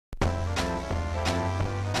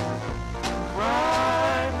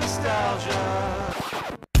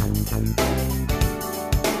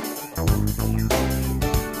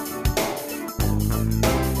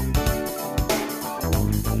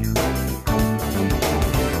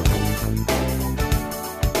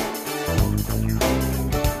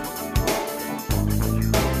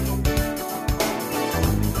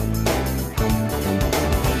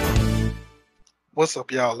What's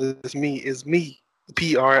up, y'all? It's me,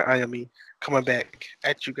 PRIME, coming back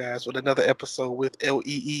at you guys with another episode with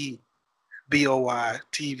LEEBOY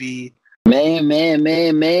TV.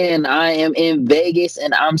 Man. I am in Vegas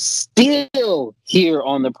and I'm still here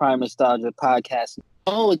on the Prime Nostalgia podcast.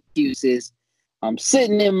 No excuses. I'm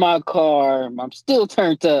sitting in my car. I'm still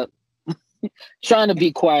turned up. Trying to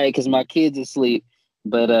be quiet because my kid's asleep.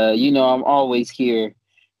 But, I'm always here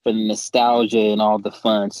for the nostalgia and all the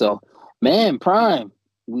fun. So, man, Prime,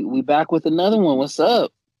 we back with another one. What's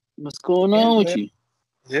up? What's going on with you?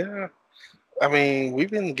 Yeah. I mean,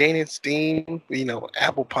 we've been gaining steam,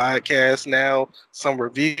 Apple Podcasts now, some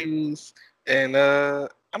reviews, and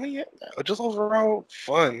just overall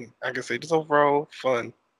fun. I can say just overall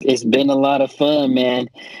fun. It's been a lot of fun, man.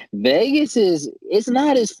 It's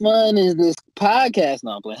not as fun as this podcast,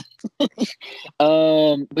 no I'm playing.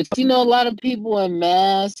 But a lot of people in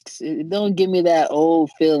masks. It don't give me that old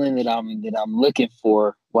feeling that I'm looking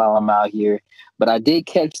for while I'm out here. But I did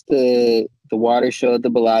catch the water show at the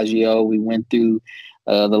Bellagio. We went through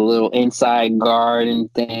the little inside garden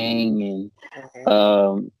thing,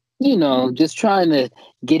 and just trying to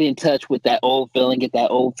get in touch with that old feeling, get that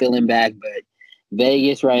old feeling back. But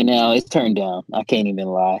Vegas right now, it's turned down. I can't even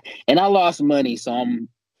lie. And I lost money, so I'm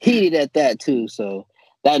heated at that too. So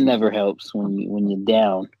that never helps when you're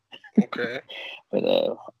down. Okay.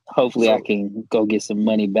 But hopefully I can go get some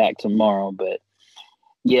money back tomorrow. But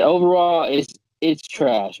yeah, overall it's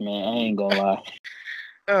trash, man. I ain't gonna lie.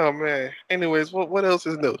 Oh man. Anyways, what else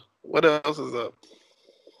is new? What else is up?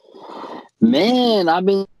 Man, I've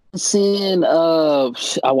been seeing I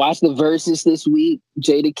watched the Versus this week.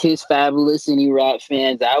 Jadakiss, Fabulous, any rap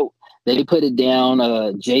fans out, they put it down.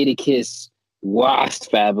 Jadakiss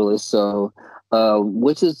washed Fabulous, so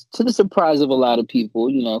which is to the surprise of a lot of people.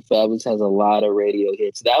 Fabulous has a lot of radio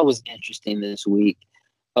hits. That was interesting this week.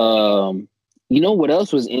 What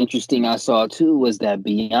else was interesting I saw too was that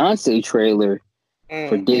Beyonce trailer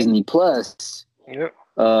for Disney Plus. Yep.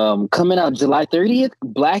 Coming out July 30th,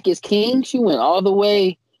 Black is King. She went all the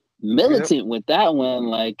way militant with that one.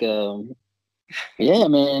 Yeah,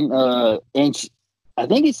 man. And I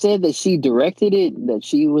think it said that she directed it, that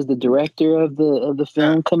she was the director of the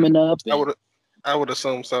film coming up. I would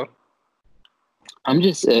assume so. I'm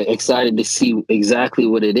just excited to see exactly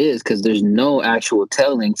what it is because there's no actual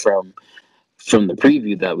telling from the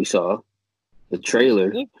preview that we saw, the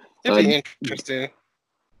trailer. It'd be interesting.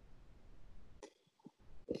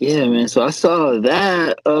 Yeah, man. So I saw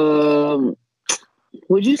that.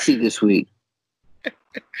 What'd you see this week?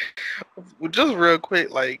 Well, just real quick,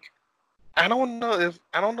 I don't know if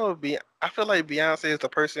I feel like Beyonce is the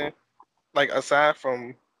person, aside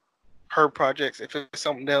from her projects, if it's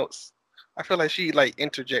something else, I feel like she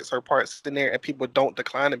interjects her parts in there and people don't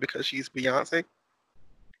decline it because she's Beyonce.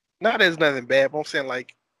 Not that it's nothing bad, but I'm saying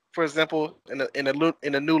for example, in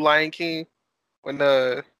the new Lion King, when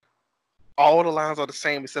all the lines are the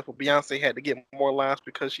same except for Beyonce had to get more lines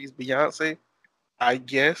because she's Beyonce. I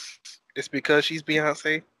guess it's because she's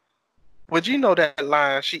Beyonce. But that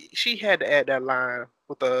line, she had to add that line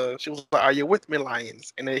with she was like, "Are you with me,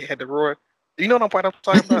 lions?" And they had to roar. Do you know what I'm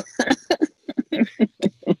talking about?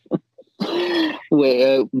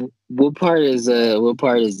 Wait, what part is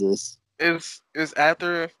this? It's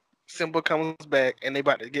after Simba comes back and they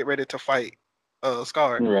about to get ready to fight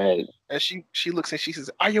Scar. Right. And she looks and she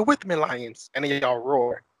says, "Are you with me, lions?" And then y'all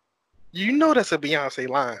roar. That's a Beyonce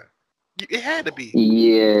line. It had to be.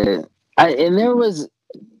 Yeah.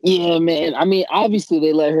 Yeah, man. I mean, obviously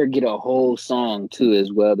they let her get a whole song too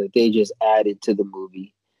as well that they just added to the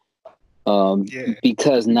movie.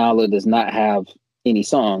 Because Nala does not have any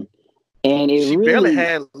song. And she barely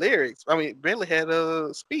had lyrics. I mean, barely had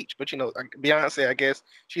a speech. But Beyonce, I guess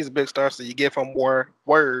she's a big star, so you give her more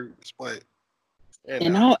words. But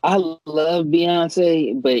and I love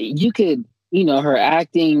Beyonce, but you could, her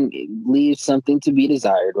acting leaves something to be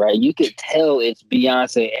desired, right? You could tell it's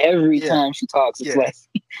Beyonce every time she talks. It's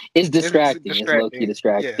it's distracting. It's low-key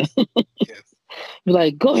distracting. Yes. You're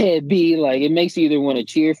like, go ahead, B. It makes you either want to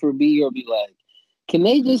cheer for B or be like, can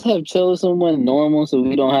they just have chose someone normal so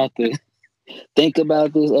we don't have to think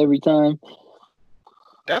about this every time?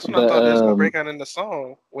 That's when I thought they was gonna break out in the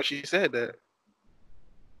song when she said that.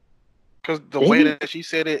 Because the way that she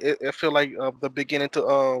said it felt like the beginning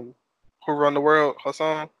to Who Run the World, her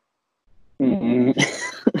song. Mm-hmm.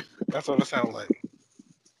 That's what it sounds like.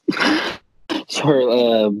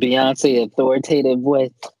 Her Beyonce authoritative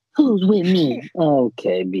voice. Who's with me?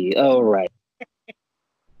 Okay, B. All right.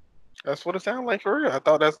 That's what it sounded like for real. I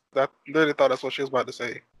literally thought that's what she was about to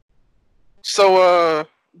say. So,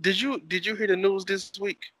 did you hear the news this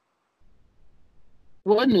week?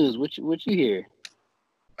 What news? What you hear?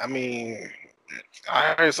 I mean,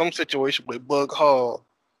 I heard some situation with Bug Hall.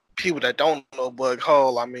 People that don't know Bug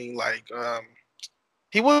Hall, I mean, like,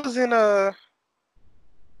 he was in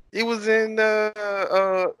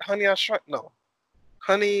Honey I Shrunk. No,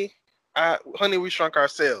 Honey We Shrunk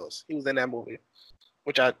Ourselves. He was in that movie,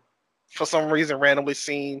 which I, for some reason, randomly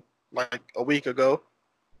seen like a week ago.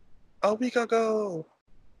 A week ago.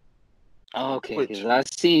 Okay, because Which I've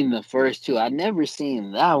seen the first two. I never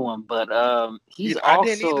seen that one, but he's I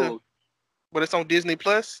didn't either, also but it's on Disney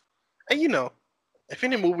Plus. And if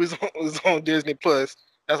any movie is on Disney Plus,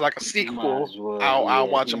 that's like a you might sequel. as well, I'll yeah,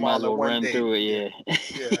 watch you them might as all in well one run day. through it, Yeah, yeah,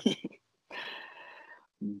 yeah.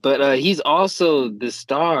 But he's also the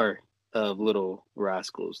star of Little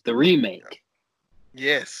Rascals, the remake.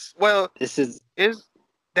 yes. Well, This is is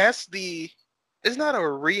that's the? It's not a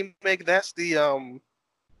remake. That's the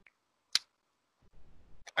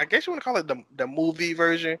I guess you want to call it the movie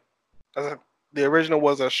version. 'Cause the original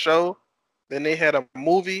was a show, then they had a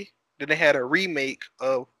movie, then they had a remake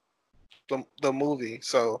of the movie.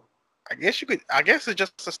 So I guess you could. I guess it's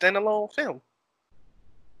just a standalone film,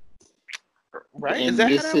 right? Is and that how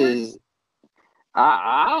this that works? is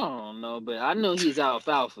I don't know, but I know he's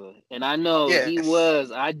alfalfa, and I know he Yes.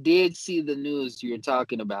 was. I did see the news you're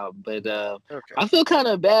talking about, but Okay. I feel kind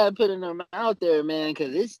of bad putting him out there, man,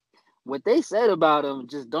 because it's what they said about him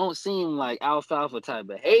just don't seem like alfalfa type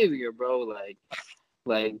behavior, bro.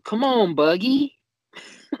 Like, come on, Buggy.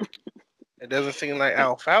 It doesn't seem like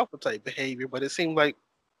alfalfa type behavior, but it seems like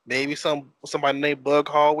maybe somebody named Bug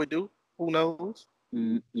Hall would do. Who knows?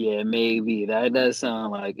 Yeah, maybe that does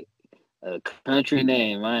sound like a country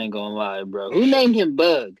name. I ain't gonna lie, bro. Who named him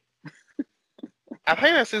Bug? I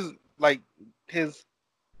think that's his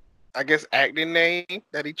I guess acting name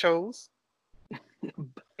that he chose.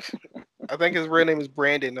 I think his real name is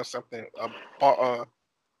Brandon or something.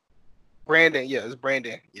 Brandon, yeah, it's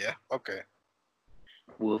Brandon. Yeah, okay.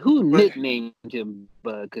 Well, who But nicknamed him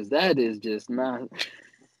Bug? Because that is just not.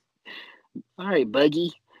 All right,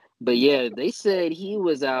 Buggy. But yeah, they said he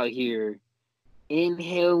was out here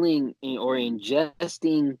inhaling or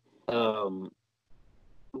ingesting.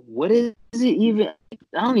 What is it even?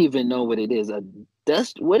 I don't even know what it is. A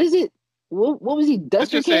dust. What is it? What was he?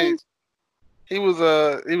 let's Duster just say cans? he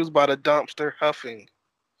was by the dumpster huffing.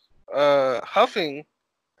 Huffing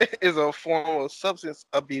is a form of substance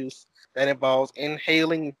abuse that involves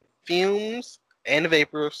inhaling fumes and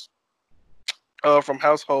vapors from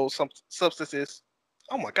household substances.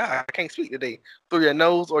 Oh my God, I can't speak today. Through your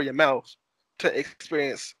nose or your mouth to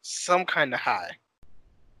experience some kind of high.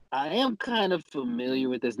 I am kind of familiar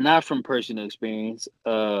with this, not from personal experience,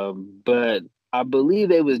 but I believe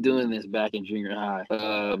they was doing this back in junior high.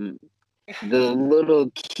 The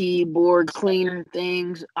little keyboard cleaner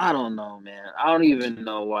things. I don't know, man. I don't even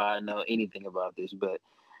know why I know anything about this, but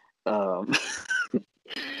um,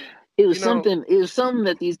 it was You know, something. It was something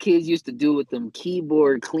that these kids used to do with them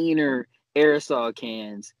keyboard cleaner aerosol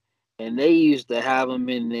cans, and they used to have them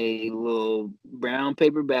in a little brown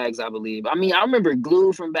paper bags, I believe. I mean, I remember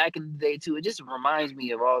glue from back in the day too. It just reminds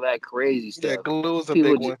me of all that crazy yeah, stuff. glue is a People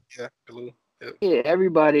big just one. Yeah, glue. Yeah. yeah,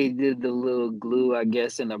 everybody did the little glue, I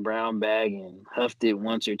guess, in a brown bag and huffed it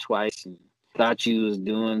once or twice and thought you was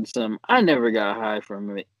doing something. I never got high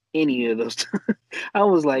from it, any of those. I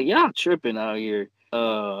was like, y'all tripping out here.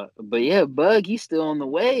 But yeah, Bug, he's still on the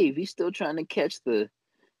wave. He's still trying to catch the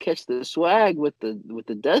swag with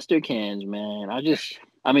the duster cans, man.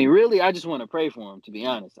 I mean, really, I just want to pray for him. To be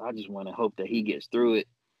honest, I just want to hope that he gets through it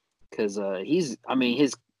because I mean,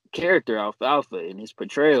 his character Alfalfa and his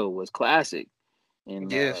portrayal was classic,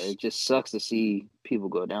 and Yes, it just sucks to see people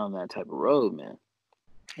go down that type of road, man.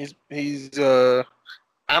 he's.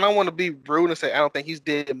 I don't want to be rude and say I don't think he's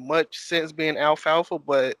did much since being Alfalfa,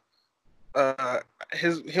 but uh,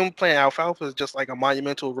 him playing Alfalfa is just like a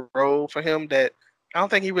monumental role for him that I don't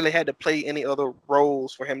think he really had to play any other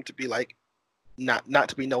roles for him to be like not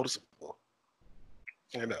to be noticeable.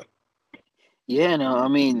 You know. Yeah, no, I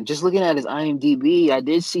mean, just looking at his IMDb, I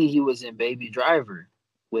did see he was in Baby Driver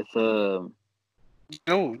with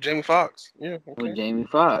No, Jamie Foxx. Yeah. with Okay. Jamie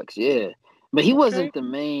Foxx. Yeah, but he Okay. wasn't the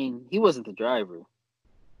main. He wasn't the driver.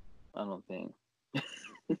 I don't think.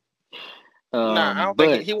 Nah, I don't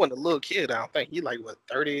think he, But he wasn't a little kid. I don't think he like what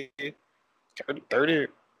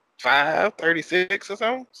 35, 36 or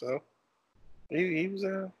something. So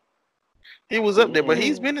he was up there, but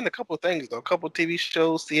he's yeah, been in a couple of things though. A couple of TV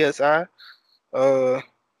shows, CSI. Uh,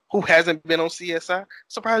 who hasn't been on CSI?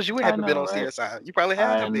 Surprised you I haven't been know, on right? CSI. You probably I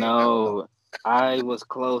have then. I don't know. know. I was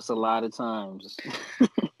close a lot of times.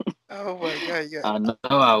 Oh my God, yeah. I know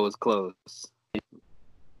I was close.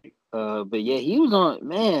 But yeah, he was on.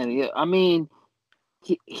 Man, yeah. I mean,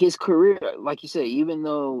 his career, like you said, even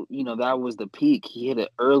though that was the peak, he hit an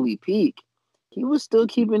early peak. He was still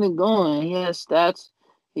keeping it going. He has stats.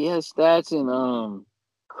 He has stats and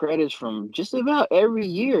credits from just about every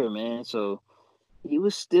year, man. So he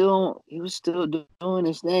was still doing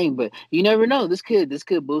his thing. But you never know. This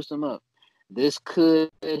could boost him up. This could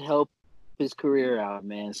help his career out,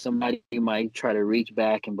 man. Somebody might try to reach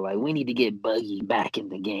back and be like, "We need to get Buggy back in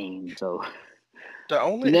the game." So The you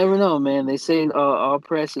only never know, man. They say all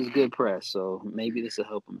press is good press, so maybe this will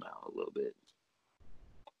help him out a little bit.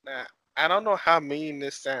 Now, I don't know how mean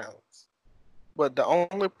this sounds, but the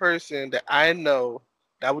only person that I know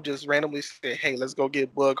that would just randomly say, "Hey, let's go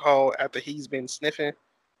get Bug Hall" after he's been sniffing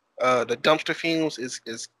the dumpster fumes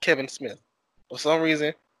is Kevin Smith. For some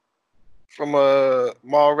reason, from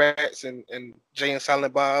Mallrats and Jay and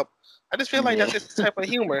Silent Bob, I just feel like that's Yeah, his type of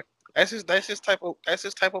humor. That's his type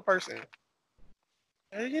of person.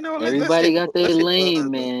 Let's everybody hit got their let's hit lane, Bug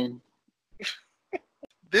up. man.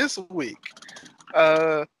 This week.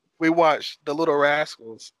 Uh, we watched The Little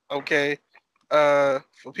Rascals. Okay.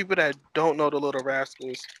 For people that don't know, The Little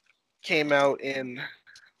Rascals came out in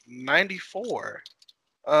 '94.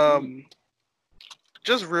 Mm. Um,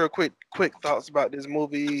 just real quick thoughts about this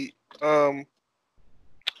movie. Um,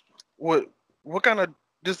 what what kind of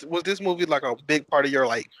this movie like a big part of your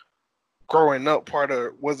like growing up part,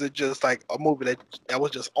 or was it just like a movie that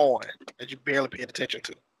was just on that you barely paid attention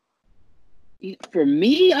to? For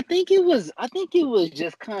me, I think it was. I think it was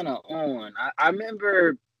just kind of on. I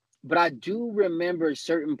remember, but I do remember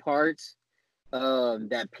certain parts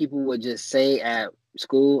that people would just say at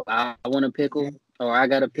school. I want a pickle, Mhm. or I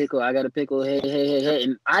got a pickle. I got a pickle. Hey, hey, hey, hey!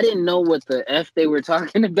 And I didn't know what the f they were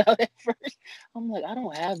talking about at first. I'm like, I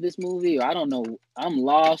don't have this movie, or I don't know. I'm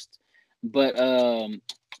lost. But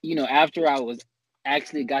after I was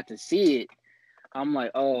actually got to see it, I'm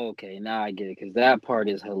like, oh, okay, now I get it because that part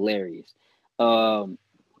is hilarious. Um,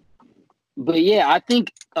 but yeah, I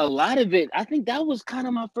think a lot of it. I think that was kind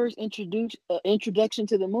of my first introduction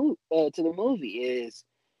to the movie. Is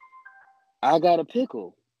I got a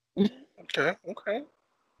pickle. Okay, okay.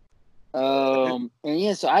 And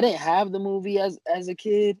yeah, so I didn't have the movie as a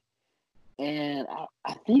kid, and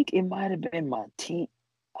I think it might have been my teen.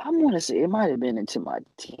 I want to say it might have been into my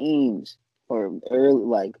teens or early,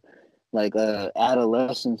 like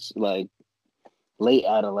adolescence, like late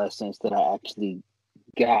adolescence that I actually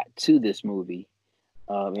got to this movie.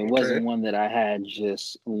 It Okay. wasn't one that I had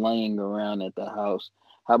just laying around at the house.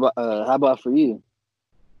 How about for you?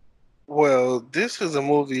 Well, this is a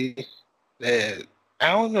movie that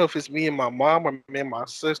I don't know if it's me and my mom or me and my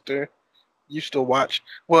sister used to watch.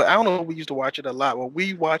 Well, I don't know if we used to watch it a lot, but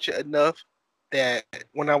we watch it enough that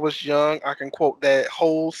when I was young, I can quote that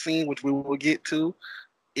whole scene, which we will get to,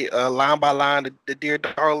 line by line, the Dear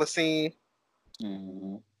Darla scene.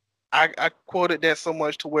 Mm-hmm. I quoted that so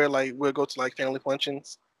much to where like we'll go to like family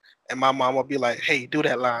functions, and my mom will be like, "Hey, do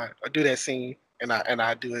that line or do that scene," and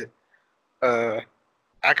I do it. Uh,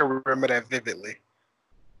 I can remember that vividly.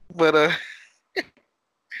 But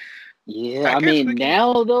Yeah, I I guess we mean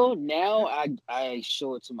can. now I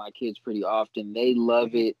show it to my kids pretty often. They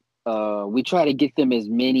love Mhm. it. We try to get them as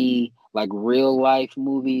many like real life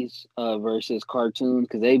movies versus cartoons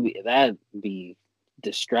because that'd be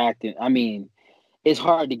distracting. I mean, it's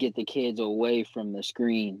hard to get the kids away from the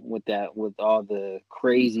screen with all the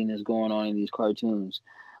craziness going on in these cartoons.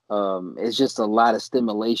 It's just a lot of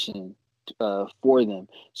stimulation for them.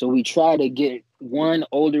 So we try to get one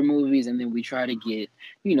older movies, and then we try to get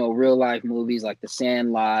real life movies like The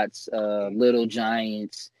Sandlots, Little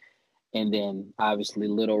Giants, and then obviously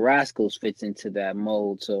Little Rascals fits into that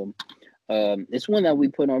mold. So it's one that we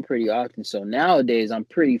put on pretty often. So nowadays, I'm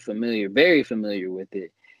pretty familiar, very familiar with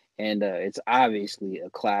it, and it's obviously a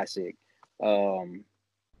classic. Um,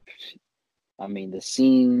 I mean, the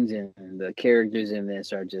scenes and the characters in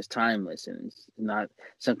this are just timeless, and it's not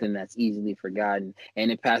something that's easily forgotten.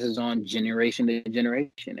 And it passes on generation to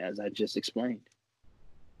generation, as I just explained.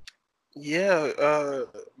 Yeah.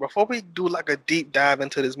 Before we do like a deep dive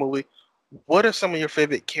into this movie, what are some of your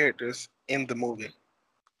favorite characters in the movie?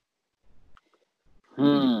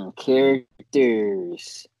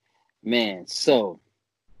 Characters, man. So,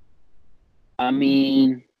 I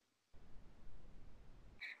mean,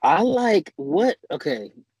 I like what?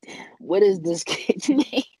 Okay, what is this kid's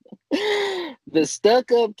name? The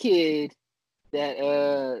stuck-up kid that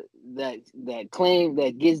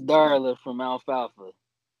gets Darla from Alfalfa.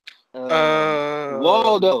 Uh,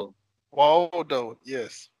 Waldo. Waldo.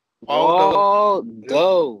 Yes, Waldo. Yep.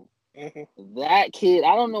 Waldo. Mhm. That kid,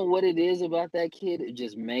 I don't know what it is about that kid. It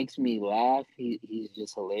just makes me laugh. He's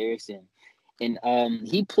just hilarious, And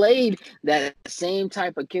he played that same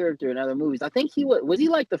type of character in other movies. I think was he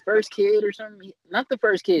like the first kid or something? Not the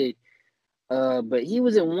first kid, but he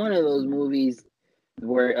was in one of those movies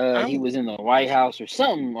where he I'm was in the White House or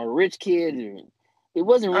something, or Rich Kid. Or, it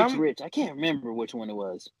wasn't Rich I'm Rich. I can't remember which one it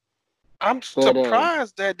was. I'm But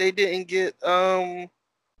surprised that they didn't get Macaulay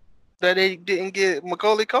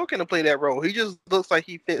Culkin to play that role. He just looks like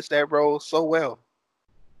he fits that role so well.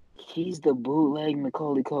 he's the bootleg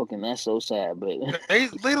Macaulay Culkin. That's so sad, but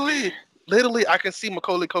He's literally, I can see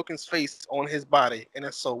Macaulay Culkin's face on his body, and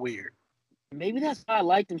it's so weird. maybe that's why I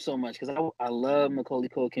liked him so much because I love Macaulay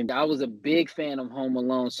Culkin. I was a big fan of Home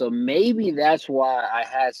Alone, so maybe that's why I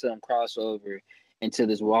had some crossover into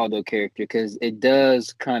this Waldo character because it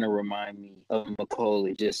does kind of remind me of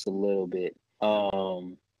Macaulay just a little bit.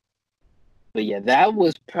 But yeah, that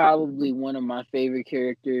was probably one of my favorite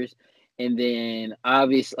characters. And then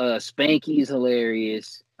obviously Spanky's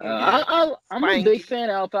hilarious. Yeah, I'm a big Spanky. fan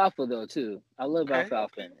of Alfalfa though too. I love Okay,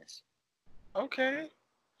 Alfalfa okay, in this. okay.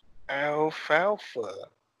 Alfalfa.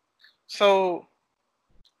 So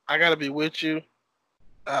I gotta be with you.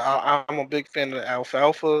 I'm a big fan of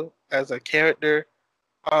Alfalfa as a character.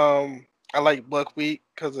 I like Buckwheat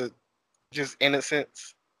because of just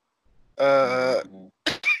innocence. Uh, Mm-hmm.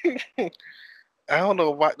 I don't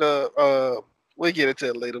know what we'll get into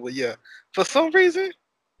it later, but yeah, for some reason,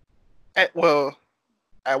 at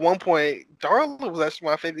one point, Darla was actually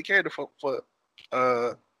my favorite character for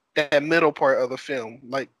uh that middle part of the film,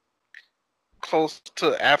 like close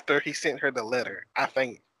to after he sent her the letter. I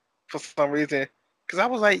think for some reason, because I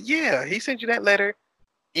was like, yeah, he sent you that letter,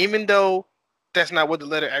 even though that's not what the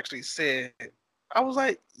letter actually said. I was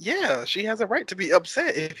like, yeah, she has a right to be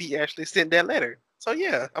upset if he actually sent that letter. So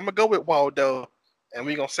yeah, I'm gonna go with Waldo, and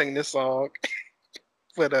we're gonna sing this song.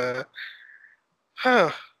 But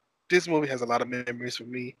huh, this movie has a lot of memories for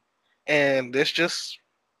me, and let's just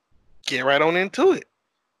get right on into it.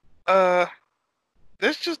 Uh,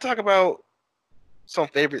 let's just talk about some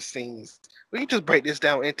favorite scenes. We can just break this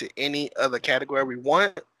down into any other category we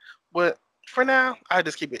want, but for now, I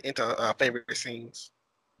just keep it into favorite scenes.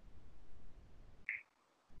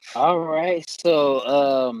 All right.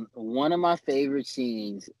 So one of my favorite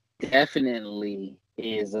scenes definitely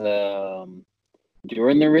is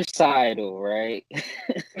during the recital, right?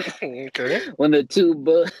 Okay. When the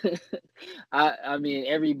two I mean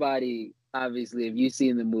everybody obviously if you've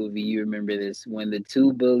seen the movie you remember this when the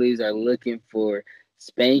two bullies are looking for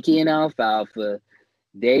Spanky and Alfalfa,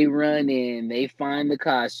 they run in, they find the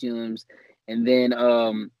costumes, and then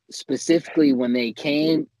specifically when they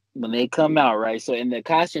come out, right? So in the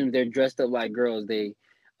costumes they're dressed up like girls. They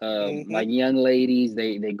Mm-hmm. like young ladies,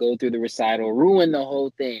 they go through the recital, ruin the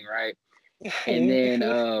whole thing, right? And then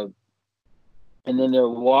they're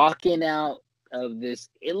walking out of this.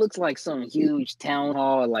 It looks like some huge town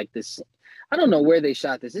hall, like this. I don't know where they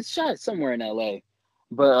shot this. It's shot somewhere in LA,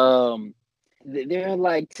 but they're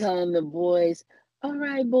like telling the boys, "All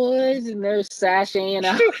right, boys," and they're sashaying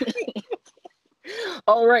out.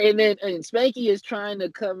 All right, and Spanky is trying to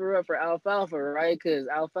cover up for Alfalfa, right? Because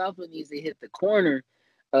Alfalfa needs to hit the corner.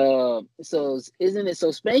 So isn't it? So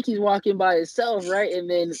Spanky's walking by himself, right? And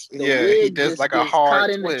then the Yeah, he wig does just like a gets caught hard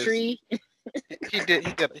in the twist. tree.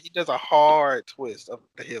 He does a hard twist of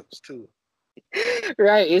the hips too.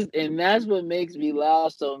 Right, and that's what makes me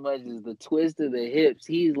laugh so much is the twist of the hips.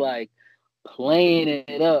 He's like playing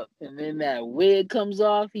it up, and then that wig comes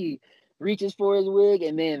off. He reaches for his wig,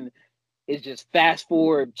 and then it's just fast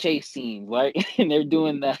forward chase scenes, right? And they're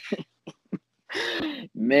doing that.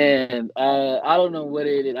 Man, I don't know what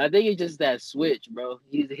it is. I think it's just that switch, bro.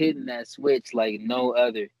 He's hitting that switch like no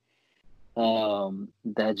other.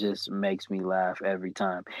 That just makes me laugh every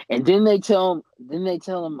time. And then they tell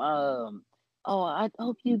him, oh, I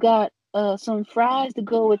hope you got some fries to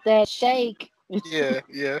go with that shake. Yeah,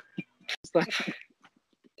 yeah. It's like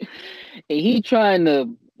and he trying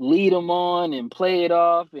to lead him on and play it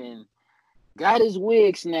off and got his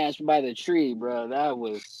wig snatched by the tree, bro.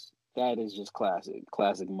 That is just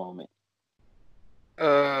classic moment.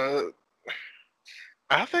 Uh,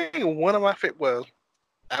 I think one of my favorite. Well,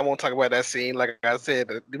 I won't talk about that scene. Like I said,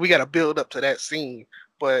 we got to build up to that scene.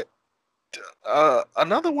 But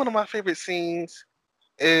another one of my favorite scenes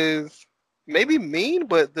is maybe mean,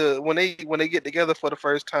 but when they get together for the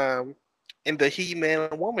first time in the He-Man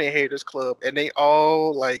and Woman Haters Club, and they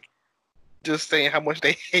all like just saying how much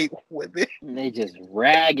they hate women. And they just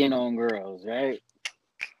ragging on girls, right?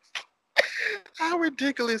 How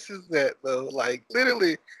ridiculous is that though? Like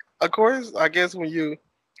literally, of course, I guess when you're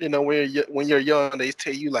young, they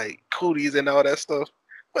tell you like cooties and all that stuff,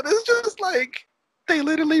 but it's just like they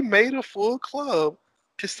literally made a full club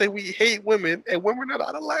to say we hate women and women are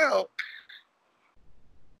not allowed.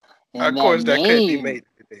 And Of that course, that couldn't be name, made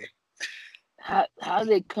today. how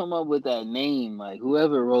they come up with that name? Like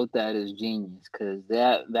whoever wrote that is genius, because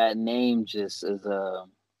that name just is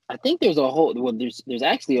I think there's a whole there's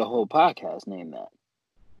actually a whole podcast named that,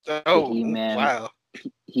 the Oh, wow.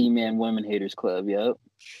 He-Man Women Haters Club. Yep.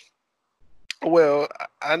 Well,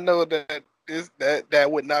 I know that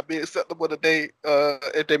that would not be acceptable today.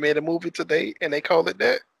 If they made a movie today and they call it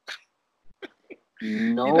that, you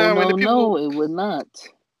know No, how many no, people no, it would not.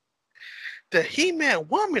 the He-Man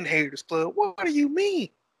Woman Haters Club. What do you mean?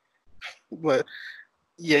 But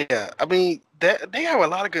yeah, I mean that they have a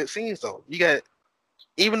lot of good scenes though. You got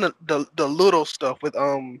even the little stuff with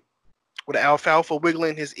Alfalfa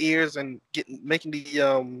wiggling his ears and making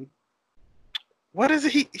the what is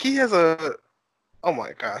it? He has a oh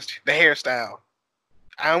my gosh, the hairstyle.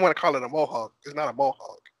 I don't want to call it a mohawk. It's not a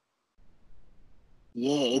mohawk.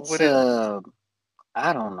 Yeah, it's What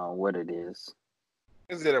I don't know what it is.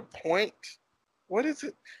 is it? A point? What is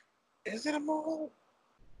it? Is it a mohawk?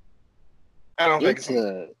 I don't think it's It's a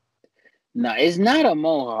mohawk. no, it's not a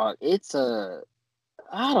mohawk. It's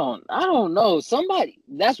I don't know. Somebody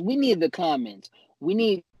we need the comments. We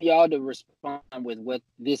need y'all to respond with what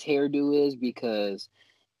this hairdo is, because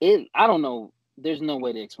I don't know. There's no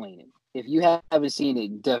way to explain it. If you haven't seen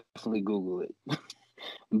it, definitely Google it.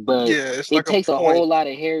 But Yeah, it's it like a takes a point. whole lot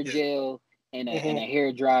of hair Yeah. gel and hmm a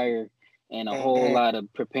hair dryer and a whole hmm lot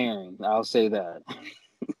of preparing. I'll say that.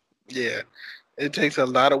 Yeah. It takes a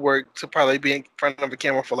lot of work to probably be in front of a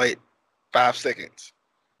camera for like 5 seconds.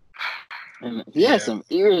 And he has Yeah. some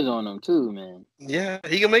ears on him too, man. Yeah.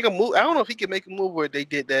 He can make a move. I don't know if he can make a move where they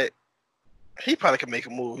did that. He probably can make a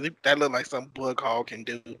move. That looked like some bug hog can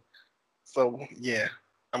do. So yeah,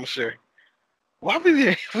 I'm sure. Why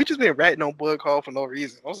we just been ratting on bug hog for no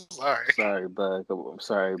reason? I'm sorry. Sorry, bud. I'm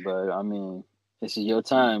sorry, bud. I mean, this is your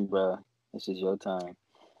time, bro. This is your time.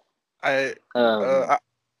 I Um. uh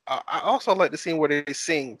I also like the scene where they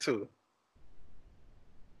sing too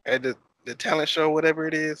at the talent show, whatever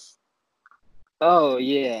it is. Oh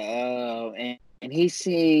yeah. And he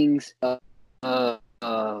sings.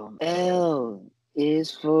 L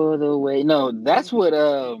is for the way. No, That's what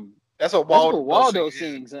that's what Waldo Waldo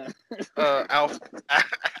sings. sings. Huh? Alf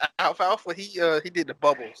Alfalfa he did the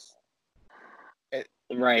bubbles. It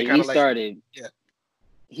Right. kind of like yeah,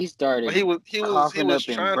 He but started he coughing was up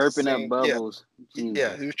and trying to burping up sing. Yeah, bubbles. yeah,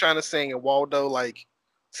 Jesus. he was trying to sing, and Waldo like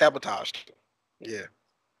sabotaged him. Yeah,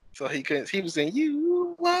 so he couldn't. He was saying,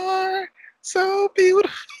 "You are so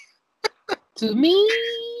beautiful." To me,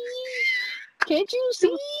 can't you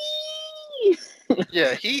see?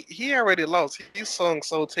 Yeah, he already lost. He sung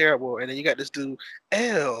so terrible, and then you got this dude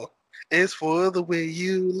L is for the way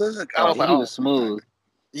you look. I Oh, was like, he oh was my god, smooth.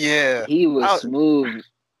 yeah. He was I, smooth.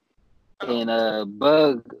 I, And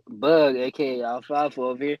Bug, aka Alfalfa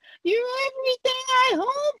over here. You're everything I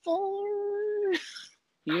hope for.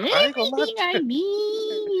 You're I ain't gonna lie. everything I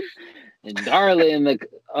need. And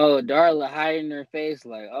Darla hiding her face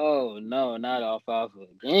like, oh no, not Alfalfa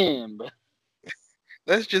again, bro.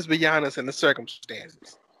 Let's just be honest in the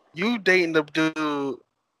circumstances. You dating the dude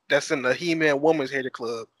that's in the He-Man Woman's Hater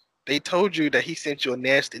Club. They told you that he sent you a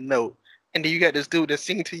nasty note, and then you got this dude that's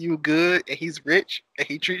singing to you good, and he's rich, and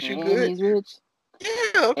he treats you And good. he's rich.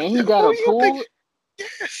 Yeah, And he got who a do you think? pool.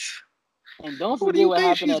 Yes, And don't who do forget you what think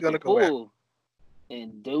happened she's at the gonna go at? pool.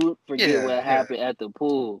 And don't forget Yeah, what yeah, happened at the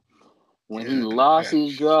pool when he yeah, lost yeah.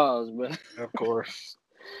 his drawers, bro. Of course,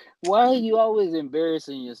 Why are you always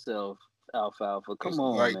embarrassing yourself, Alfalfa? Come it's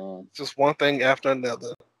on, like man. just one thing after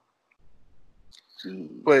another. Jeez,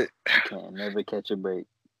 But you can't never catch a break.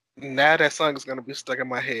 now that song is gonna be stuck in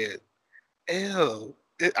my head. Ew.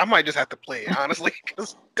 I might just have to play it honestly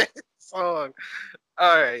because that song.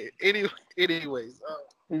 All right. Anyways,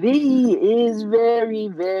 V is very,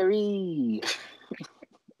 very.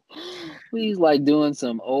 He's like doing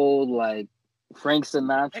some old, like Frank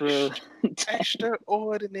Sinatra. extra,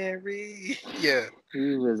 extraordinary. Yeah.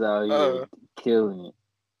 He was out here Uh, killing it.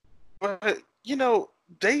 but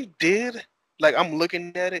they did like I'm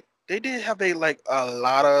looking at it. They did have a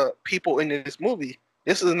lot of people in this movie.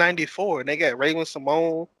 This is '94, and they got Raven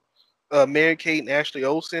Simone, Mary Kate and Ashley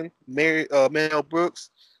Olsen, Mel Brooks,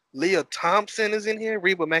 Leah Thompson is in here,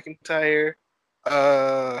 Reba McEntire,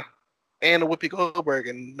 uh, and Whoopi Goldberg,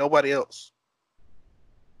 and nobody else.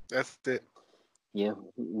 That's it. Yeah,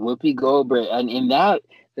 Whoopi Goldberg, and that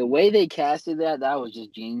the way they casted that was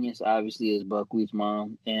just genius. Obviously, as Buckwheat's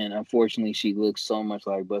mom, and unfortunately, she looks so much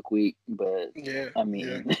like Buckwheat. But Yeah, I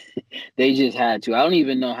yeah. mean, they just had to. I don't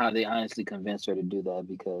even know how they honestly convinced her to do that,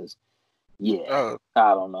 because Yeah, Oh,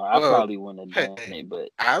 I don't know. I well, probably wouldn't have hey, done it, but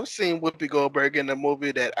I've seen Whoopi Goldberg in a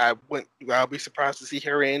movie that I'll be surprised to see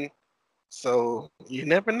her in. So you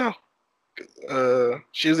never know.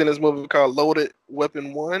 She was in this movie called Loaded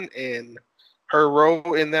Weapon One, and her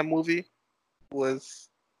role in that movie was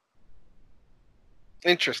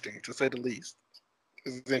interesting to say the least. It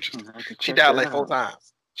was interesting. I have to She check died that like four out.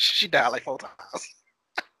 times. She died like four times.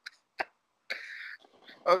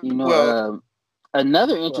 You know, Well,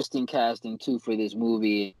 another well, interesting casting too for this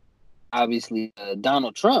movie. Obviously,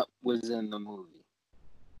 Donald Trump was in the movie.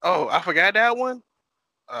 oh, I forgot that one.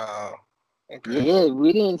 Uh, okay. Yeah,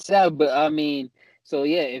 we didn't say that, but I mean, so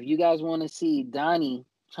yeah, if you guys want to see Donnie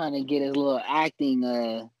trying to get his little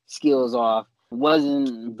acting skills off,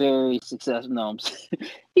 wasn't very successful. No,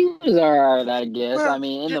 he was all right, I guess. I Well,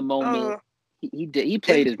 mean, in the moment, he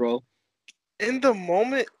played in his role. in the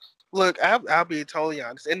moment, look, I'll be totally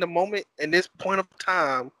honest. In the moment, in this point of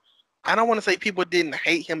time, I don't want to say people didn't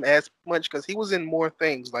hate him as much because he was in more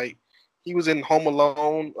things. Like he was in Home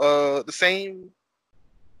Alone, the same,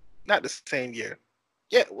 not the same year.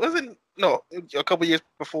 Yeah, wasn't no, a couple years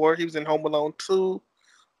before he was in Home Alone 2.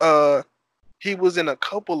 Uh, he was in a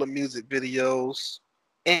couple of music videos,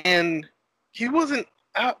 and he wasn't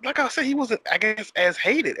like I said, he wasn't, I guess, as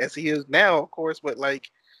hated as he is now, of course. But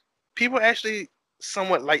like people actually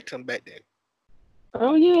somewhat liked him back then.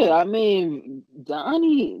 Oh yeah, I mean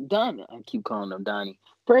Donnie. I keep calling him Donnie.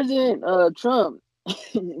 President Trump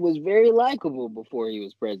was very likable before he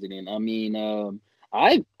was president. I mean,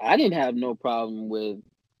 I didn't have no problem with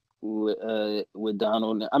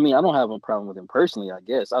Donald. I mean, I don't have a problem with him personally. I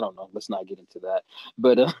guess I don't know. Let's not get into that.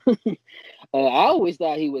 But I always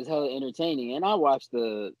thought he was hella entertaining, and I watched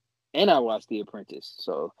The Apprentice.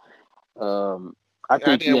 So I I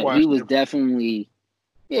think didn't yeah, watch the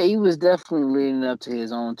he was definitely leading up to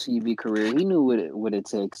his own TV career. He knew what it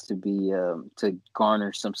takes to be to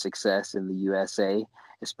garner some success in the USA,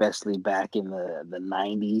 especially back in the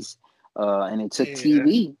 90s. And it took yeah,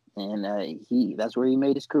 TV, and he that's where he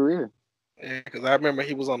made his career. yeah, because I remember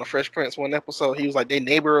he was on the Fresh Prince one episode. He was like their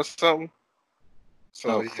neighbor or something. So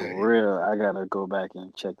Oh, yeah, for real, I gotta go back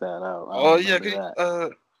and check that out. I don't oh yeah, remember that.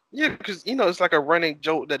 yeah, because it's like a running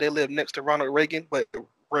joke that they live next to Ronald Reagan, but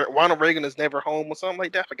Ronald Reagan is never home or something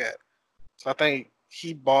like that. I forgot. So I think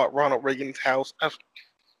he bought Ronald Reagan's house.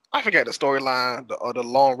 I forgot the storyline, the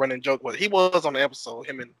long running joke, but he was on the episode.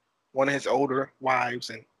 Him and one of his older wives.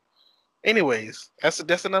 And anyways,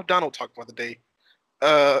 that's enough Donald talk for the day.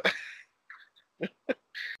 Uh,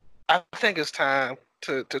 I think it's time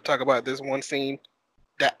to talk about this one scene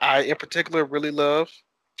that I in particular really love,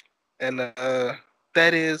 and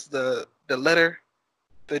that is the letter,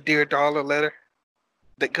 the Dear Darla letter,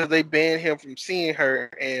 because they banned him from seeing her,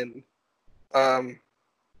 and um,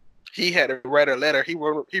 he had to write a letter. He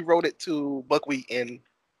wrote it to Buckwheat, and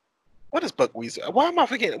what is Buckwheat's? Why am I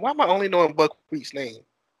forgetting? Why am I only knowing Buckwheat's name?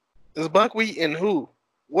 Is Buckwheat and who?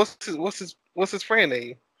 What's his friend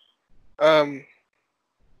name? Um,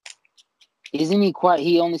 Isn't he quite?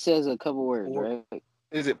 He only says a couple words, Por- right?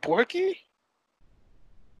 is it Porky?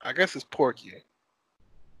 I guess it's Porky.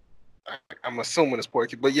 I'm assuming it's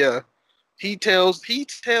Porky, but yeah, he tells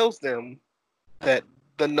them that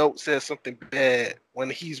the note says something bad when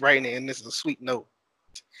he's writing it, and this is a sweet note,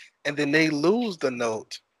 and then they lose the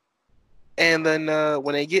note, and then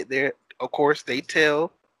when they get there, of course, they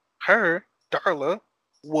tell her, Darla,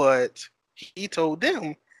 what he told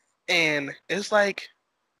them, and it's like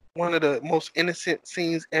one of the most innocent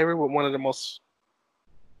scenes ever with one of the most,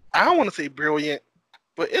 I don't want to say brilliant,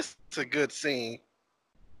 but it's a good scene.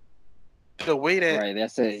 The way that Right.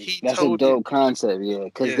 he That's a told it, dope concept. Yeah,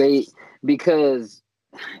 yes. because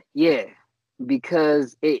yeah,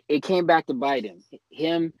 because it came back to bite him.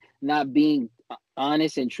 Him not being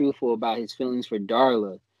honest and truthful about his feelings for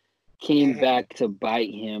Darla came Hmm. back to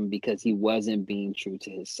bite him because he wasn't being true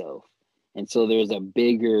to himself. And so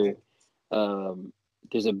um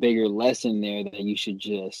there's a bigger lesson there that you should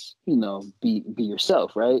just, be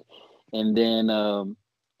yourself, right? And then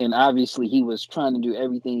and obviously he was trying to do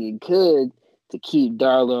everything he could to keep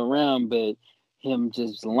Darla around, but him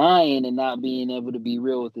just lying and not being able to be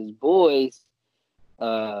real with his boys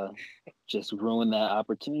uh just ruined that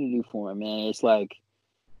opportunity for him, man. It's like,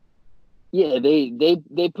 yeah,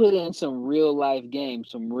 they put in some real life games,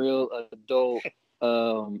 some real adult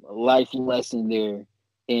life lesson there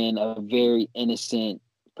in a very innocent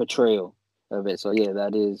portrayal of it. So yeah,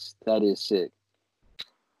 that is sick.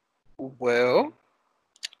 Well,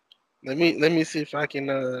 let me see if I can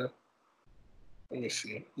let me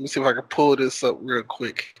see if I can pull this up real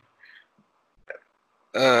quick.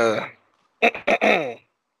 Uh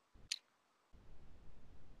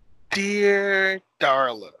Dear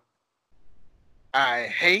Darla, I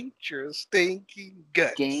hate your stinking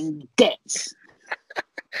guts. Gang guts.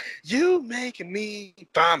 You making me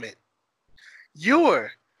vomit.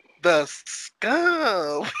 You're the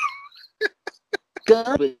scum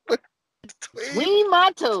Gum between between my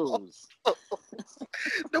my toes. toes.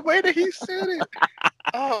 The way that he said it.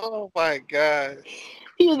 Oh my God.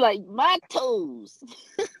 He was like, my toes.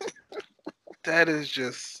 That is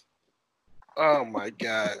just, oh my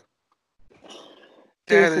God.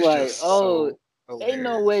 That Just is like, just oh, so ain't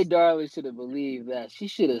no way hilarious. Darla should have believed that. She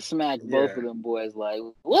should have smacked both Yeah. of them boys like,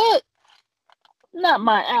 what? Not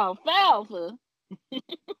my alfalfa.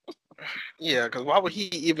 Yeah, because why would he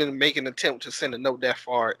even make an attempt to send a note that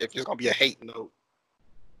far if it's gonna be a hate note?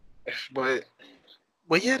 But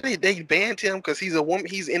yeah, they banned him because he's a woman.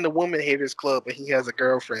 He's in the woman haters club and he has a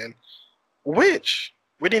girlfriend, which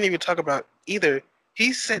we didn't even talk about either.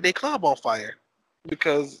 He set their club on fire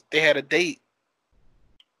because they had a date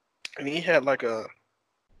and he had like a,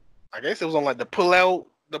 I guess it was on like the pull out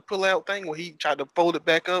thing where he tried to fold it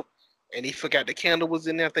back up and he forgot the candle was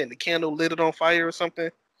in there. I think the candle lit it on fire or something.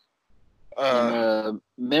 And Uh,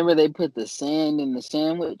 remember they put the sand in the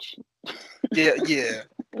sandwich? yeah, yeah.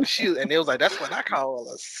 And it was like, that's what I call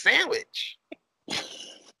a sandwich.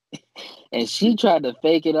 And she tried to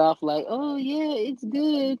fake it off like, oh yeah, it's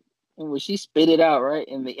good. And when she spit it out, right?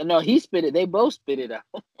 And no, he spit it. They both spit it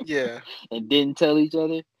out Yeah. and didn't tell each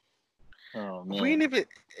other. Oh We man, didn't even,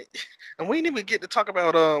 and we didn't even get to talk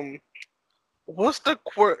about what's the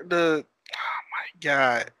quirk the oh my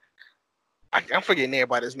God, I'm forgetting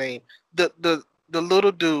everybody's name. The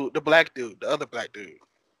little dude, the black dude, the other black dude.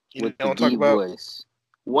 You know with what the I'm talking deep about? voice.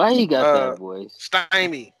 Why he got that voice?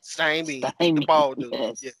 Stymie, the Stymie. bald dude.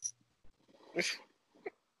 Yeah. Yes.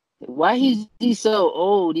 Why he so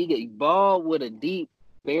old? He get bald with a deep,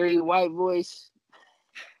 very white voice.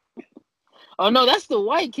 Oh no, that's the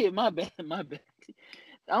white kid. My bad. My bad.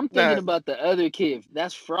 I'm thinking Nah. about the other kid.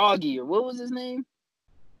 That's Froggy, or what was his name?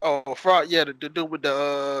 Oh, fraud. Yeah, the dude with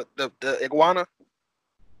the iguana.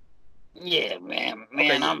 Yeah, man. Okay,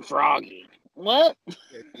 Man, yeah, I'm Froggy. What?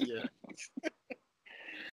 yeah, yeah.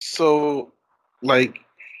 So, like,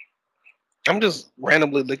 I'm just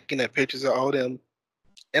randomly looking at pictures of all them,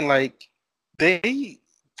 and like, they,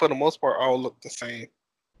 for the most part, all look the same.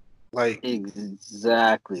 Like,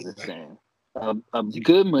 Exactly the yeah, same. A you,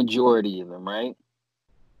 good majority of them, right?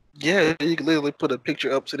 yeah, you can literally put a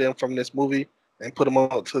picture up to them from this movie and put them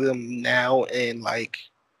up to them now, and like,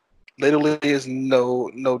 literally, is no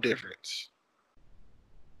difference.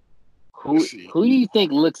 Let's see. Who do you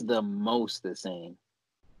think looks the most the same?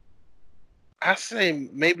 I say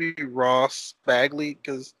maybe Ross Bagley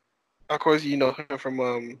because, of course, you know him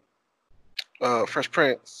from Fresh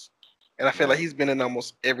Prince, and I feel like Right. he's been in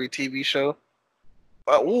almost every TV show.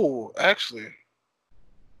 Oh, actually,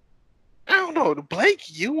 I don't know. The Blake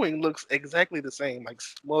Ewing looks exactly the same, like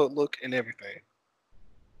smug look and everything.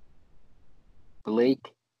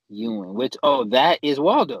 Blake Ewing. Which that is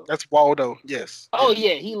Waldo. That's Waldo. Yes, Oh yes,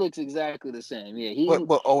 yeah, he looks exactly the same. Yeah,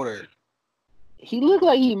 but older. he looked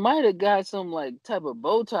like he might have got some like type of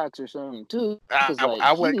Botox or something too, because like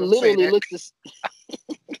I he wasn't gonna say literally that. looks the.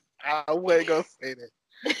 I wasn't gonna say that.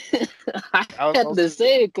 I I was had gonna to say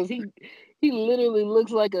say it because he literally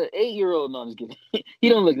looks like an 8-year-old. No, I'm just kidding. He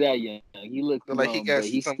don't look that young. He looks like he got but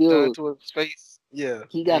he something done still to his face. Yeah,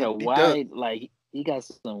 he got a he does. wide like he got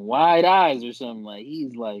some wide eyes or something. Like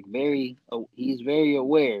he's like very he's very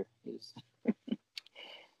aware.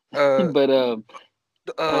 Uh,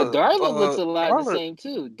 But Darla looks a lot the Darla, same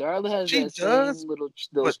too. Darla has she that same does, little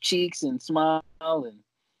but those cheeks and smile and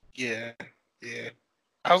yeah, yeah.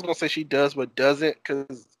 I was gonna say she does, but doesn't,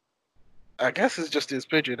 because I guess it's just his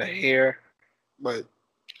picture, the hair, but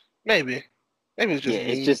maybe, maybe it's yeah, just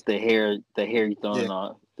it's me. just the hair Yeah.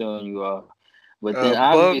 throwing you off. But then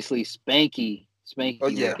Bug. obviously Oh Spanky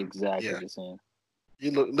yeah, look exactly yeah. the same.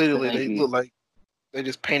 You look literally. They Spanky, look like they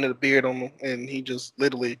just painted a beard on him, and he just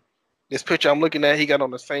literally. This picture I'm looking at, he got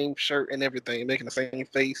on the same shirt and everything, making the same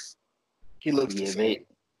face. He looks the yeah, same.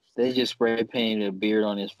 they just spray painted a beard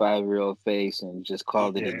on his 5-year-old face and just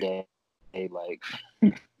called it a Yeah. day. Like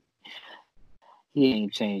he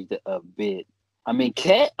ain't changed a bit. I mean,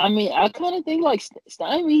 Cat. I mean, I kind of think like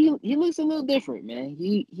Stymie. He looks a little different, man.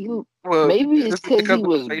 He Well, maybe it's this is because because he of the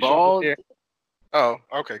was facial bald hair. Oh,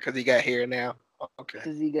 okay, because he got hair now. Okay.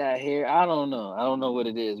 because he got hair. I don't know. I don't know what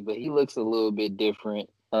it is, but he looks a little bit different.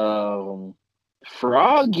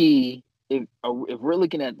 Froggy. If we're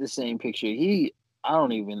looking at the same picture, I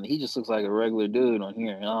don't even. He just looks like a regular dude on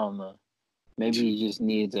here. I don't know. Maybe he just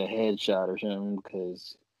needs a headshot or something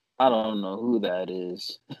because I don't know who that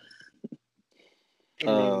is. I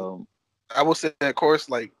mean, Um, I would say, of course,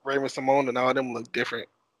 like Raven Simone and all them look different,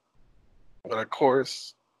 but of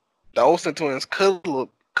course, the Olsen twins could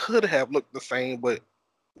have looked the same, but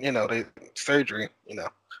they surgery.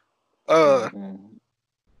 Uh, mm-mm.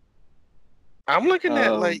 I'm looking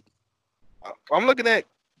at um, like I'm looking at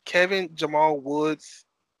Kevin Jamal Woods.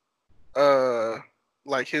 Uh,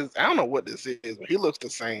 like I don't know what this is, but he looks the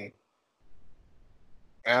same.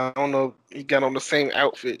 I don't know. He got on the same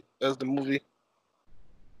outfit as the movie.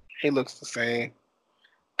 He looks the same.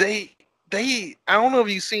 They I don't know if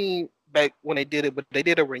you seen back when they did it, but they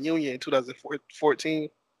did a reunion in 2014.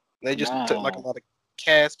 They just took like a nah. lot of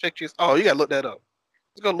cast pictures. Oh, you gotta look that up.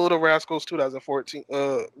 Let's go Little Rascals 2014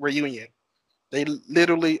 reunion. They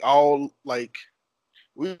literally all like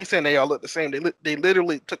we saying they all look the same. They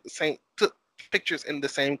literally took pictures in the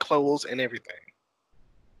same clothes and everything.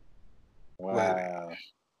 But Wow.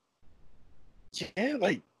 yeah,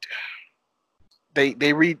 like they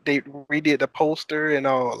redid the poster and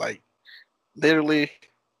all, like literally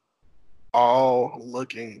all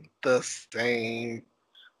looking the same.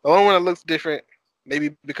 The only one that looks different,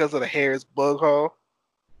 maybe because of the hair, is Bug Hall,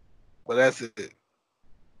 but that's it.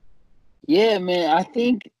 Yeah, man. I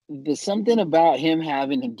think there's something about him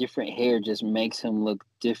having a different hair just makes him look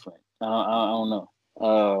different. I don't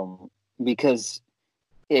know. Because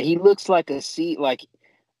yeah, he looks like a like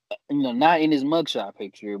not in his mugshot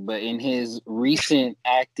picture, but in his recent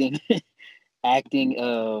acting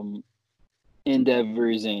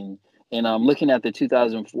endeavors and I'm looking at the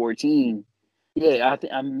 2014. Yeah, I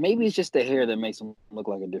think maybe it's just the hair that makes him look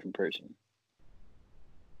like a different person.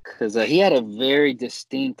 Because he had a very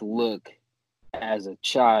distinct look as a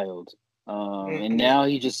child, and Hmm. now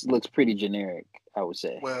he just looks pretty generic, I would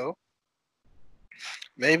say. Well,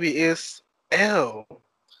 maybe it's L.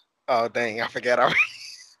 Oh dang, I forgot.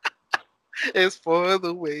 It's for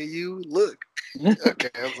the way you look. Okay,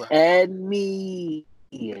 I'm sorry. And me,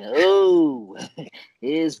 oh,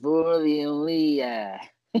 is for the only. I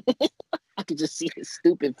could just see his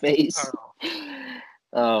stupid face. Oh.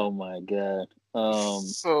 Oh my god.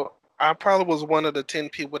 So I probably was one of the 10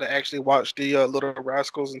 people that actually watched the Little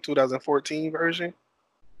Rascals in 2014 version.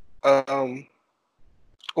 Um,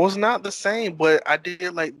 it was not the same, but I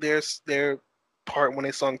did like their part when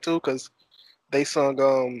they sung too, because they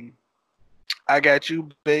sung "I Got You,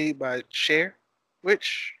 Babe" by Cher,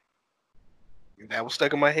 which that was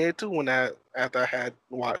stuck in my head too when after I had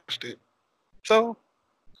watched it. So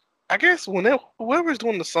I guess whoever's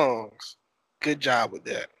doing the songs, good job with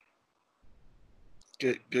that.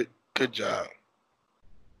 Good job.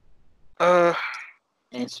 Uh,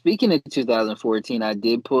 And speaking of 2014, I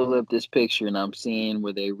did pull up this picture, and I'm seeing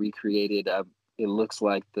where they recreated. It looks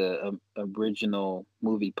like the original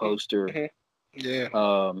movie poster. mhm,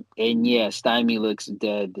 yeah. And yeah, Stymie looks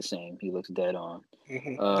dead the same. He looks dead on.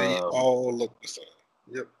 They Um, all look the same.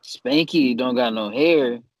 Yep. Spanky don't got no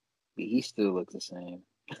hair, but he still looks the same.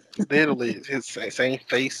 Literally his same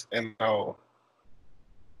face and all.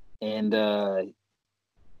 And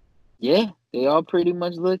yeah, they all pretty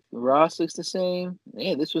much look. Ross looks the same.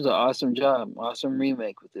 Yeah, this was an awesome job, awesome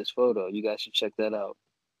remake with this photo. You guys should check that out.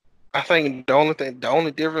 I think the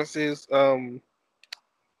only difference is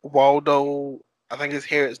Waldo. I think his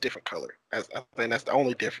hair is different color. I think that's the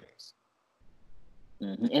only difference.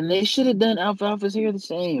 And they should have done Alfalfa's hair the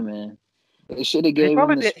same, man. They should have He gave him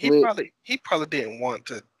probably the didn't. split. He probably didn't want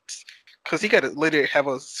to, because he got to literally have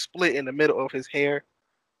a split in the middle of his hair,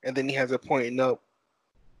 and then he has it pointing up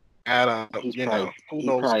at who He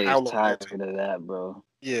knows probably how was long tired that took. of that, bro.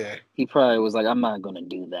 Yeah, He probably was like, I'm not gonna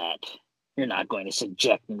do that. You're not going to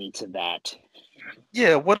subject me to that.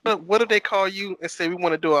 yeah. What do they call you and say we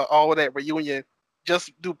want to do all of that reunion?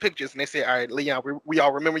 Just do pictures, and they say, all right, Leon, we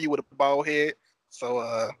all remember you with a bald head,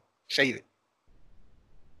 so shade it.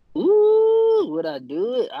 Ooh, would I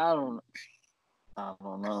do it? I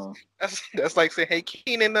don't know. That's like saying, hey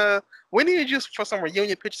Keenan, we need you just for some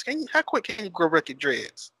reunion pictures. How quick can you grow back your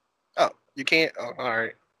dreads? Oh, you can't. Oh, all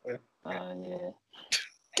right. Yeah. Yeah.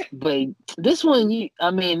 But this one,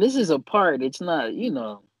 I mean, this is a part. It's not,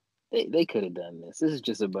 they could have done this. This is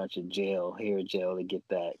just a bunch of hair gel to get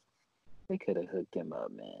that. They could have hooked him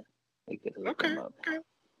up, man. They could have hooked Okay. him up. Okay.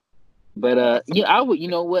 But yeah, I would. You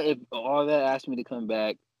know what? If all that asked me to come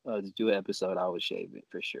back to do an episode, I would shave it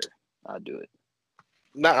for sure. I'll do it.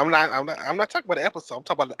 No, I'm not talking about the episode. I'm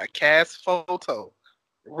talking about a cast photo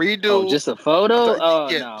Oh, redo. just a photo? Oh no,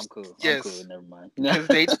 I'm Yes, cool. I'm cool. yes, Never mind. because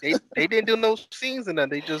they didn't do no scenes and then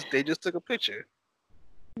they just took a picture.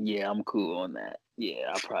 Yeah, I'm cool on that.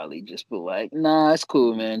 Yeah, I'll probably just be like, nah, it's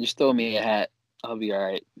cool, man. Just throw me a hat. I'll be all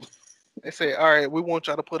right. They say, all right, we want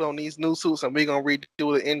y'all to put on these new suits and we're gonna redo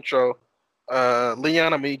the intro.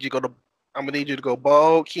 Leon, I'm gonna need you to go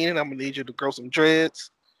bald. Keenan, I'm gonna need you to grow some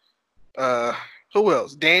dreads. Uh, who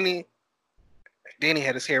else? Danny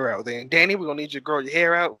had his hair out then. Danny, we're gonna need you to grow your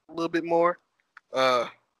hair out a little bit more. Uh,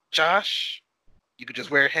 Josh, you could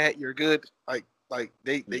just wear a hat. You're good. Yeah,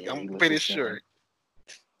 he I'm looks pretty the same. sure.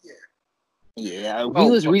 Yeah. Yeah, we Oh,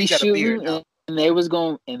 was well, he got a beard reshooting now. and they was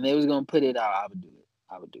gonna put it out. I would do it.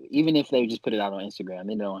 I would do it. Even if they just put it out on Instagram,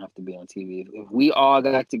 they don't have to be on TV. If we all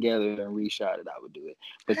got together and reshot it, I would do it.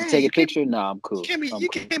 But to Hey, take a picture, nah, I'm cool. I'm you cool.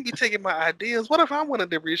 can't be taking my ideas. What if I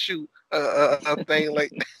wanted to reshoot a thing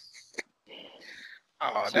like?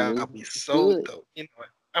 Oh, Shit, that'd be let's do so it. dope. You know what?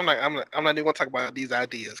 I'm not even gonna talk about these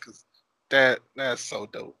ideas because that's so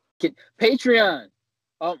dope. Patreon.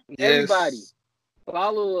 Everybody, Yes.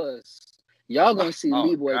 follow us. Y'all gonna see Oh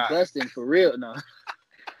Lee Boy God. busting for real. No,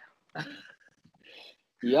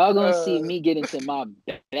 y'all gonna Uh, see me get into my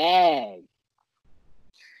bag.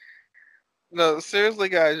 no, seriously,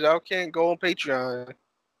 guys, y'all can go on Patreon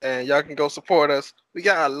and y'all can go support us. We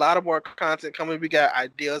got a lot of more content coming. We got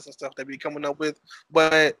ideas and stuff that we coming up with,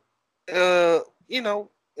 but uh, you know,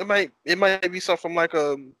 it might be something like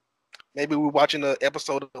maybe we're watching an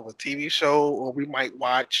episode of a TV show, or we might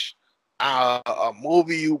watch a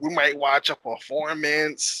movie. We might watch a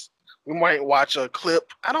performance. We might watch a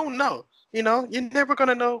clip. I don't know. You know, you're never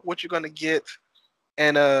gonna know what you're gonna get,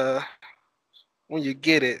 and when you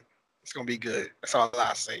get it, it's gonna be good. That's all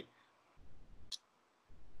I say.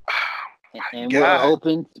 My And we're God,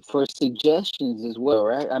 open for suggestions as well,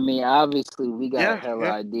 right? I mean, obviously we got yeah, hella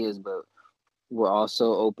yeah. ideas, but we're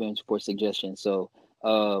also open for suggestions. So,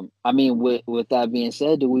 I mean, with that being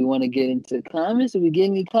said, do we want to get into comments? Do we get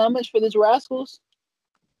any comments for this Rascals?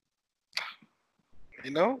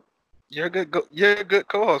 You know, you're a good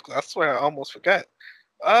co-host. I swear, I almost forgot.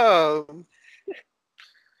 Um,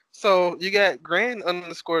 so you got Grand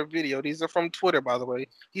underscore video. These are from Twitter, by the way.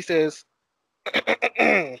 He says,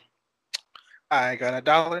 "I got a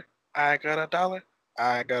dollar. I got a dollar.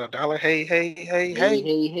 I got a dollar. Hey, hey, hey, Hey, hey."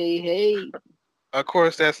 hey, hey, hey. Of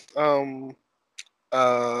course, that's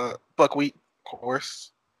buckwheat, of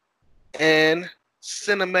course. And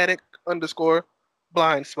cinematic underscore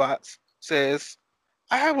blind spots says,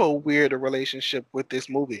 I have a weird relationship with this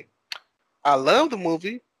movie. I love the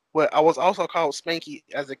movie, but I was also called Spanky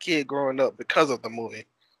as a kid growing up because of the movie.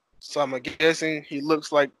 So I'm guessing he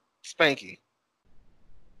looks like Spanky.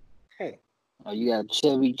 Hmm. Oh, you got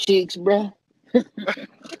chubby cheeks, bruh?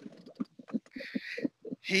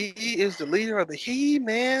 He is the leader of the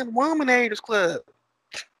He-Man Womanators Club.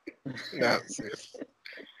 No, sis.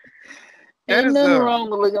 That Ain't is nothing wrong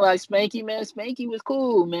with looking like Spanky, man. Spanky was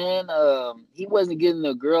cool, man. He wasn't getting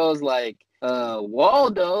the girls like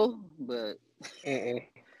Waldo, but mm-mm,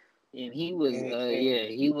 and he was mm-mm. yeah,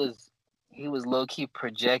 he was low key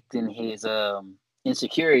projecting his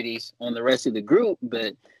insecurities on the rest of the group,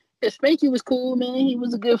 but yeah, Spanky was cool, man. He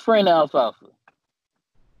was a good friend of Alfalfa.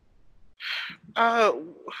 Uh,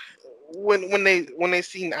 when they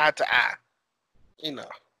seen eye to eye, you know,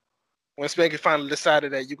 when Spanky finally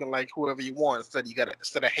decided that you can like whoever you want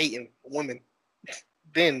instead of hating women,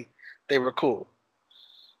 then they were cool.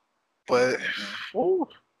 But Mm-hmm. ooh,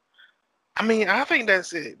 I mean, I think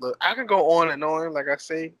that's it. Look, I can go on and on. Like I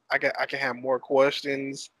say, I can have more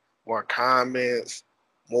questions, more comments,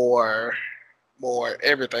 more more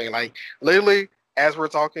everything. Like literally, as we're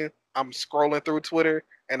talking, I'm scrolling through Twitter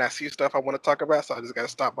and I see stuff I want to talk about, so I just gotta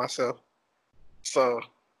stop myself. So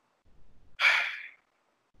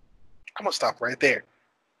I'm gonna stop right there.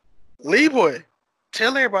 Lee Boy,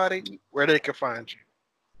 tell everybody where they can find you.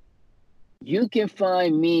 You can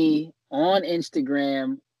find me on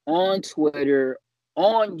Instagram, on Twitter,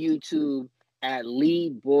 on YouTube at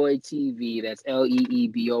Lead Boy TV. That's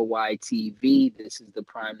Leeboy TV. This is the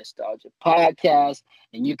Prime Nostalgia Podcast.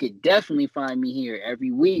 And you could definitely find me here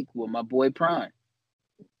every week with my boy Prime.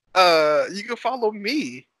 You can follow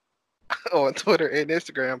me on Twitter and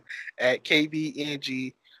Instagram at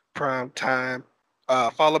KBNG Prime Time.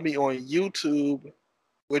 Follow me on YouTube,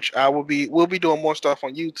 which we'll be doing more stuff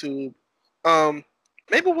on YouTube. Um,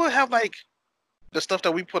 maybe we'll have like the stuff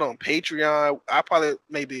that we put on Patreon. I probably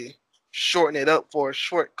maybe shorten it up for a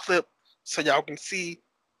short clip so y'all can see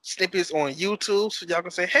snippets on YouTube, so y'all can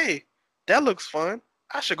say, "Hey, that looks fun.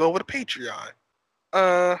 I should go over to Patreon."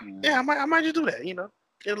 Yeah, I might just do that. You know,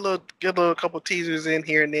 get a little couple teasers in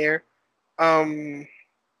here and there. Um,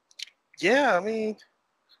 yeah, I mean,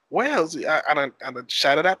 what else? I done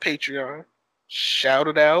shouted out Patreon,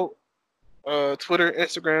 shouted out Twitter,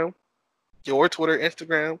 Instagram, your Twitter,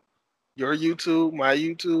 Instagram, your YouTube, my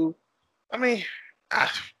YouTube. I mean, I,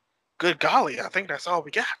 good golly, I think that's all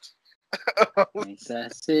we got.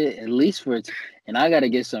 That's it. At least and I gotta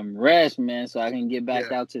get some rest, man, so I can get back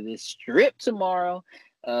Yeah. out to this strip tomorrow.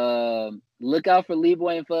 Look out for Lee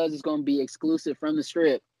Boy and Fuzz. It's gonna be exclusive from the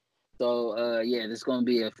strip. So yeah, this is gonna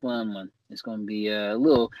be a fun one. It's gonna be a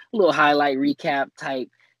little highlight recap type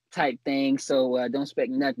thing. So don't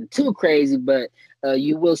expect nothing too crazy, but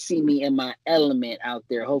you will see me in my element out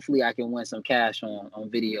there. Hopefully, I can win some cash on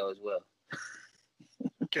video as well.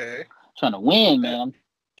 Okay. Trying to win, man. I'm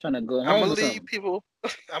trying to go I'm home gonna with leave something. people.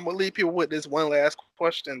 I'm gonna leave people with this one last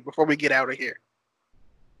question before we get out of here.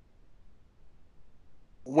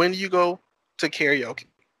 When you go to karaoke,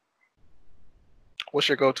 what's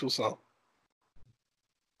your go-to song?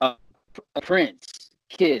 Prince,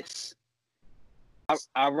 Kiss.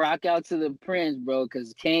 I rock out to the Prince, bro,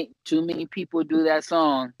 because can't too many people do that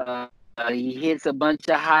song. He hits a bunch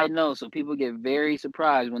of high notes, so people get very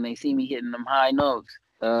surprised when they see me hitting them high notes.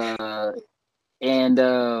 And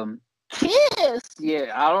Kiss,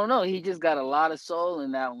 yeah, I don't know. He just got a lot of soul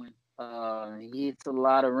in that one. He hits a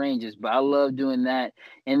lot of ranges, but I love doing that.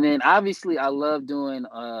 And then obviously I love doing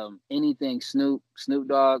anything Snoop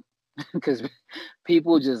Dogg, because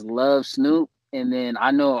people just love Snoop. And then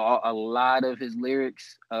I know a lot of his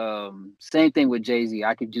lyrics. Same thing with Jay-Z.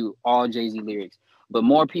 I could do all Jay-Z lyrics. But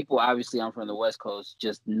more people, obviously, I'm from the West Coast,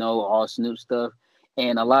 just know all Snoop stuff.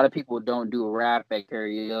 And a lot of people don't do rap at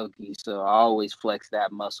karaoke. So I always flex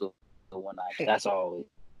that muscle when that's always.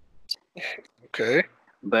 Okay.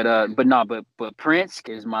 But Prince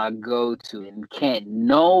is my go-to, and can't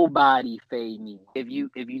nobody fade me. If you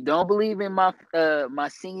don't believe in my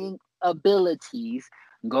singing abilities,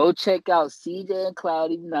 go check out CJ and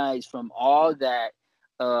Cloudy Nights from All That.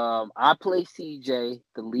 I play CJ,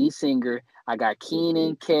 the lead singer. I got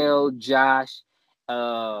Keenan, Kel, Josh,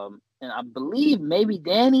 and I believe maybe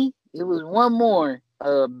Danny. It was one more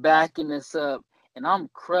backing us up, and I'm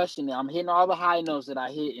crushing it. I'm hitting all the high notes that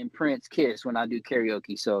I hit in Prince Kiss when I do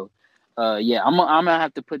karaoke. So, yeah, I'm gonna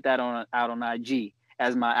have to put that out on IG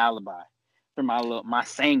as my alibi for my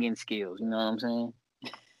singing skills. You know what I'm saying?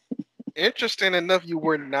 Interesting enough, you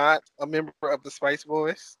were not a member of the Spice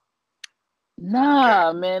Boys. Okay.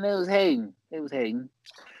 Nah, man, it was hating. It was hating.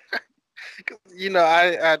 You know,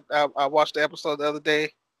 I watched the episode the other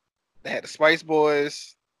day. They had the Spice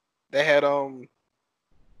Boys. They had I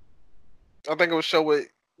think it was a show with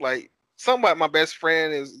like something about my best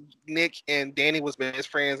friend is Nick and Danny was best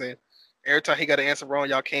friends, and every time he got an answer wrong,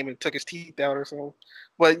 y'all came and took his teeth out or something.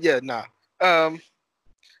 But yeah, nah. Um,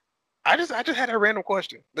 I just had a random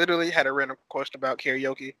question. Literally had a random question about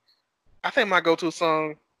karaoke. I think my go-to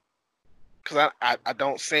song, because I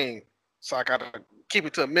don't sing, so I gotta keep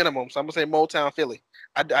it to a minimum. So I'm gonna say Motown Philly.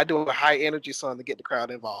 I do a high energy song to get the crowd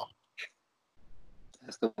involved.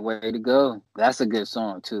 That's the way to go. That's a good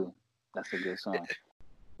song too. That's a good song.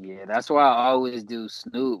 Yeah, that's why I always do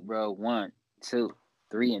Snoop, bro. 1, 2,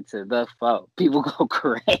 3 into the 4. People go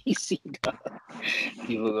crazy.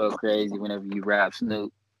 People go crazy whenever you rap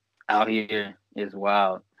Snoop out here. It's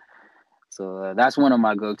wild. So that's one of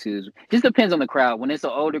my go-tos. Just depends on the crowd. When it's an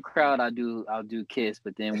older crowd, I'll do Kiss.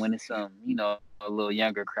 But then when it's a little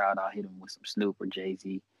younger crowd, I'll hit them with some Snoop or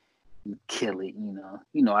Jay-Z. Kill it.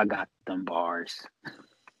 I got them bars.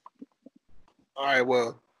 All right,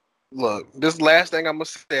 well, look, this last thing I'm gonna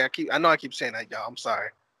say. I know I keep saying that, y'all. I'm sorry.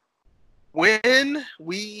 When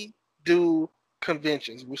we do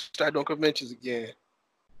conventions, we start doing conventions again.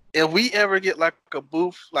 If we ever get like a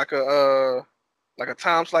booth, like a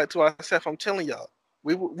time slot to ourselves, I'm telling y'all,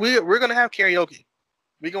 we're gonna have karaoke.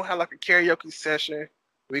 We're gonna have like a karaoke session.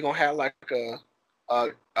 We're gonna have like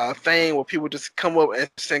a thing where people just come up and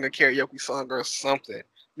sing a karaoke song or something.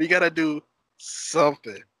 We gotta do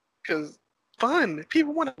something because fun.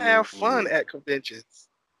 People want to have fun Ooh. at conventions.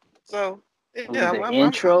 So Ooh, yeah, I'm with it.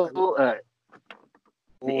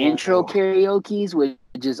 the intro Ooh. karaoke's with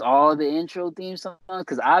just all the intro theme songs,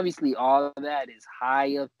 because obviously all of that is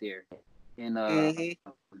high up there. And Mm-hmm. Yep.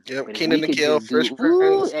 but if we Keenan and could Kel, just do, Fresh ooh,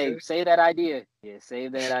 Prince. hey, Yeah. save that idea. Yeah,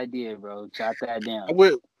 save that idea, bro. Jot that I down.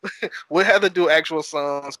 will. We'll have to do actual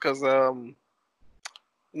songs because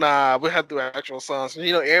nah, we'll have to do actual songs.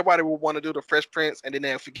 You know, everybody will want to do the Fresh Prince and then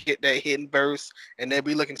they'll forget that hidden verse and they'll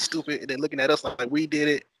be looking stupid and then looking at us like we did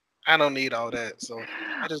it. I don't need all that. So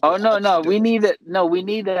Oh I no, just no, do we it. need that. No, we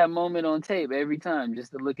need that moment on tape every time,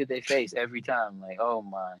 just to look at their face every time. Like, oh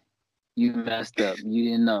my, you messed up. You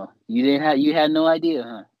didn't know. You had no idea,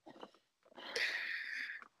 huh?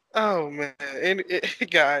 Oh man. And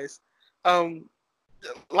guys, um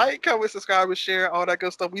like, comment, subscribe, and share, all that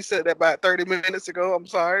good stuff. We said that about 30 minutes ago. I'm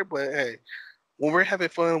sorry, but hey, when we're having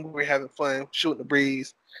fun, we're having fun, shooting the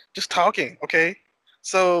breeze, just talking, okay?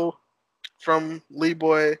 So, from Lee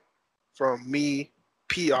Boy, from me,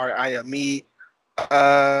 PRIME.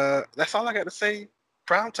 That's all I got to say.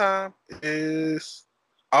 Prime time is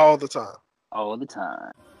all the time. All the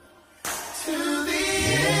time. To the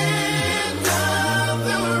end of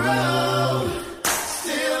the road.